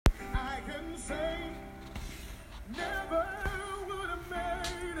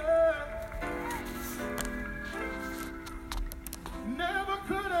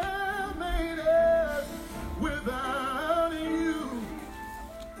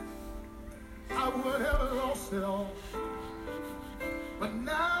lost it all. But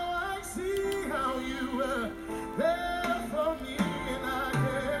now I see how you were there for me, and I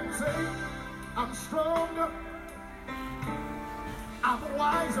can say I'm stronger, I'm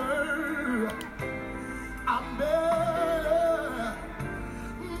wiser, I'm better,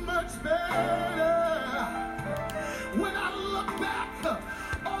 much better. When I look back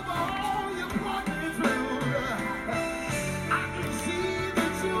over all you brought me through, I can see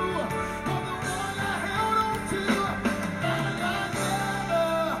that you are the one I held on to, and I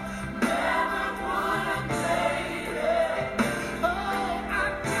never would have made it. Oh, I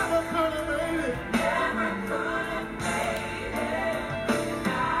never could have made it. Never could have made it.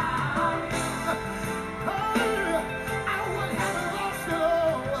 I would have lost it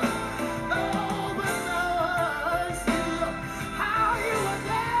all. Oh, but now I see how you were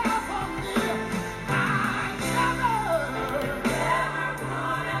there for me. I never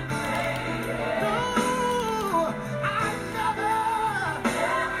would have made it. No, I never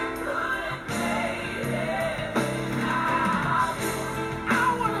could have made it. I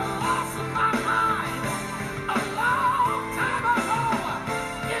would have lost my mind a long time ago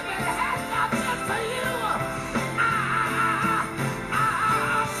if it had not been for you.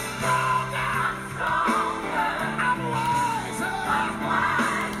 I'm stronger, I'm wiser,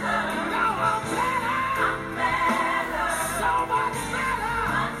 now I'm better, so much better.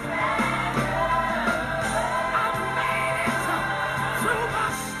 I made it through my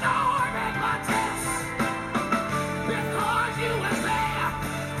storm and my test because you were there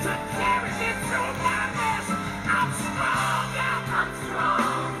to carry me through my mess. I'm stronger,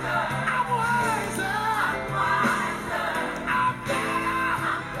 I'm wiser, I'm better,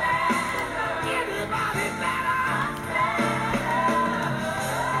 anybody better?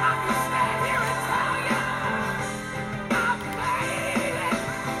 I can stand here and tell you, I made it.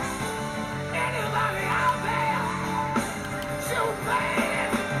 Anybody out there, you made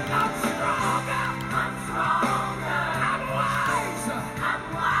it. I'm stronger, I'm wiser,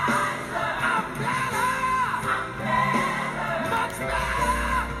 I'm better, much better.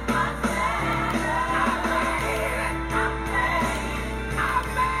 I made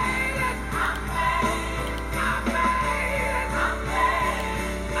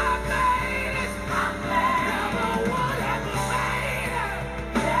it. Never would have made it.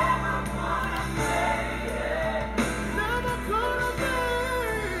 Never could have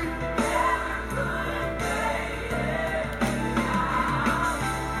made it.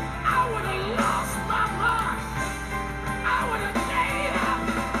 I would have lost my mind. I would have gave up.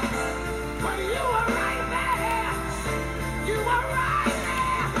 But you were right there. You were right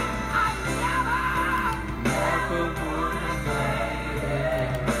there. I never would have made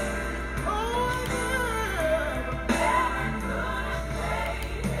it. Oh,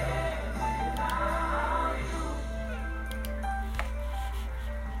 I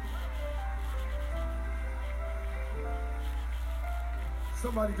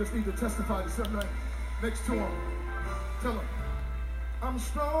Somebody just need to testify to somebody next to him. Tell him, I'm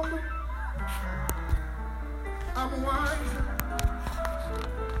stronger, I'm wiser,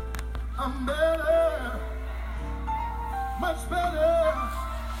 I'm better, much better.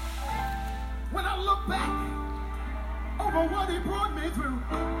 When I look back over what he brought me through,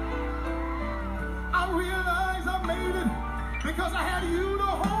 I realize I made it because I had you to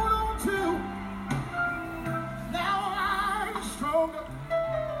hold on to. Now I'm stronger.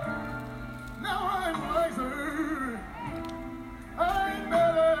 Now I'm wiser. I'm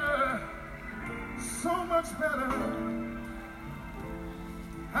better. So much better.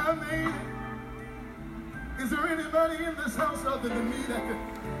 I made it. Is there anybody in this house other than me that could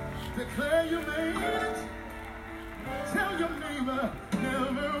declare you made it? Tell your neighbor,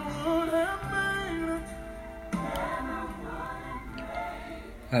 never would have made it.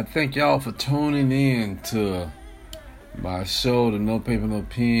 I thank y'all for tuning in to my show, the No Paper No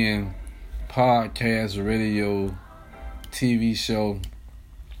Pen podcast, radio, TV show.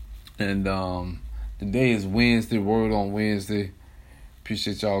 And today is Wednesday, Word on Wednesday.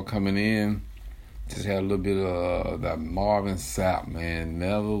 Appreciate y'all coming in. Just had a little bit of that Marvin Sapp, man.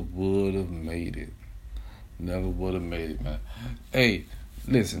 Never would have made it. Never would have made it, man. Hey,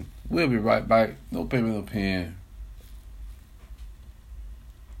 listen, we'll be right back. No Paper No Pen.